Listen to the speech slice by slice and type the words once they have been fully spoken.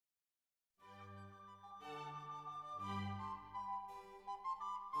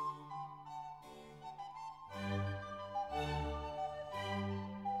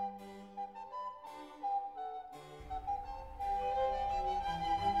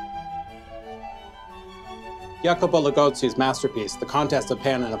Jacopo Ligozzi's masterpiece, The Contest of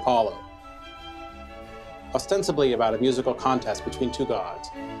Pan and Apollo, ostensibly about a musical contest between two gods,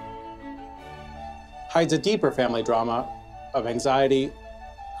 hides a deeper family drama of anxiety,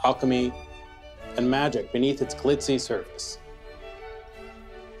 alchemy, and magic beneath its glitzy surface.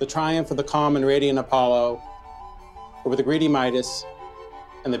 The triumph of the calm and radiant Apollo over the greedy Midas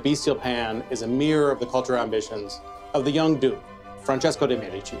and the bestial Pan is a mirror of the cultural ambitions of the young Duke, Francesco de'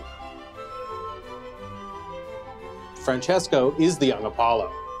 Medici. Francesco is the young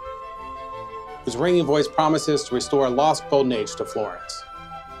Apollo, whose ringing voice promises to restore a lost golden age to Florence.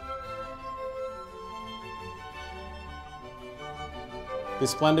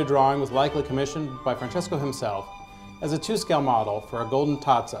 This splendid drawing was likely commissioned by Francesco himself as a 2-scale model for a golden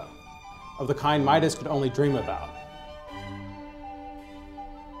tazza, of the kind Midas could only dream about.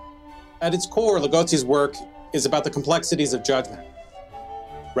 At its core, Ligozzi's work is about the complexities of judgment,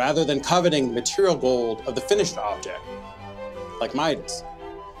 rather than coveting the material gold of the finished object, like Midas.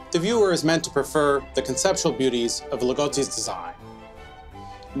 The viewer is meant to prefer the conceptual beauties of Ligozzi's design.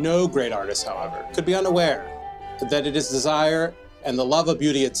 No great artist, however, could be unaware that it is desire and the love of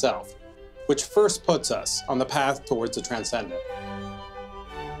beauty itself which first puts us on the path towards the transcendent.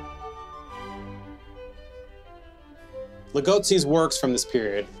 Ligozzi's works from this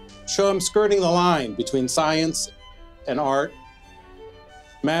period show him skirting the line between science and art,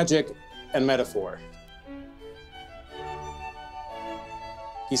 magic and metaphor.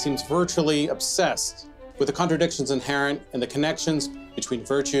 He seems virtually obsessed with the contradictions inherent in the connections between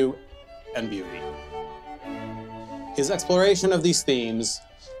virtue and beauty. His exploration of these themes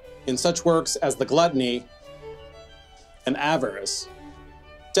in such works as The Gluttony and Avarice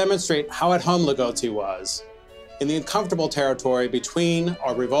demonstrate how at home Ligozzi was in the uncomfortable territory between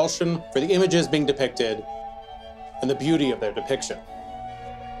our revulsion for the images being depicted and the beauty of their depiction.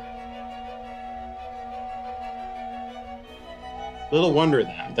 Little wonder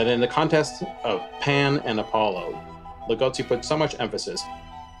then that in the contest of Pan and Apollo, Ligozzi put so much emphasis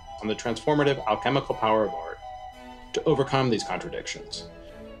on the transformative alchemical power of art to overcome these contradictions.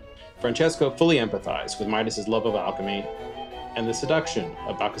 Francesco fully empathized with Midas's love of alchemy and the seduction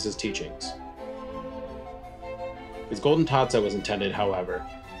of Bacchus's teachings. His golden tazza was intended, however,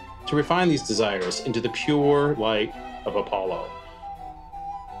 to refine these desires into the pure light of Apollo.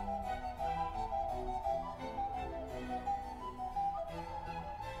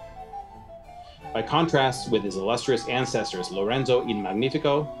 By contrast with his illustrious ancestors, Lorenzo il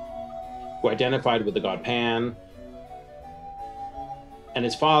Magnifico, who identified with the god Pan, and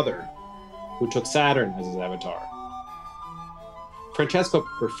his father, who took Saturn as his avatar, Francesco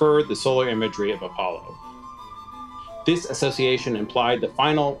preferred the solar imagery of Apollo. This association implied the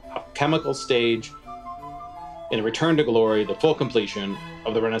final alchemical stage in a return to glory, the full completion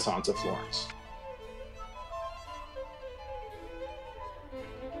of the Renaissance of Florence.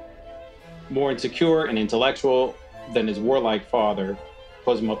 More insecure and intellectual than his warlike father,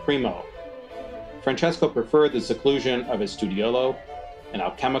 Cosimo I, Francesco preferred the seclusion of his studiolo and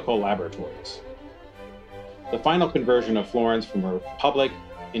alchemical laboratories. The final conversion of Florence from a republic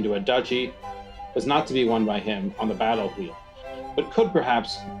into a duchy was not to be won by him on the battlefield, but could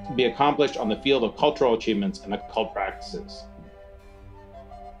perhaps be accomplished on the field of cultural achievements and occult practices.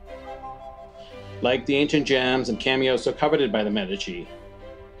 Like the ancient gems and cameos so coveted by the Medici,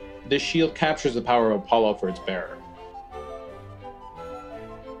 this shield captures the power of Apollo for its bearer.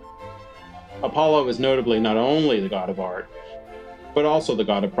 Apollo is notably not only the god of art, but also the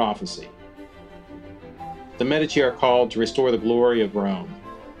god of prophecy. The Medici are called to restore the glory of Rome.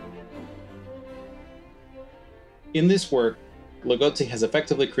 In this work, Ligozzi has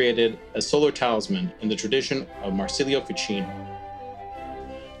effectively created a solar talisman in the tradition of Marsilio Ficino.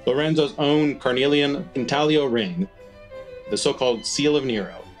 Lorenzo's own carnelian intaglio ring, the so-called Seal of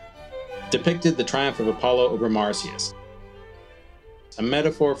Nero, depicted the triumph of Apollo over Marsyas, a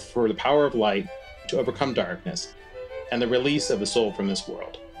metaphor for the power of light to overcome darkness and the release of the soul from this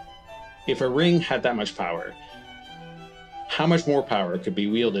world. If a ring had that much power, how much more power could be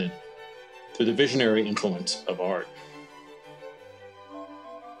wielded through the visionary influence of art?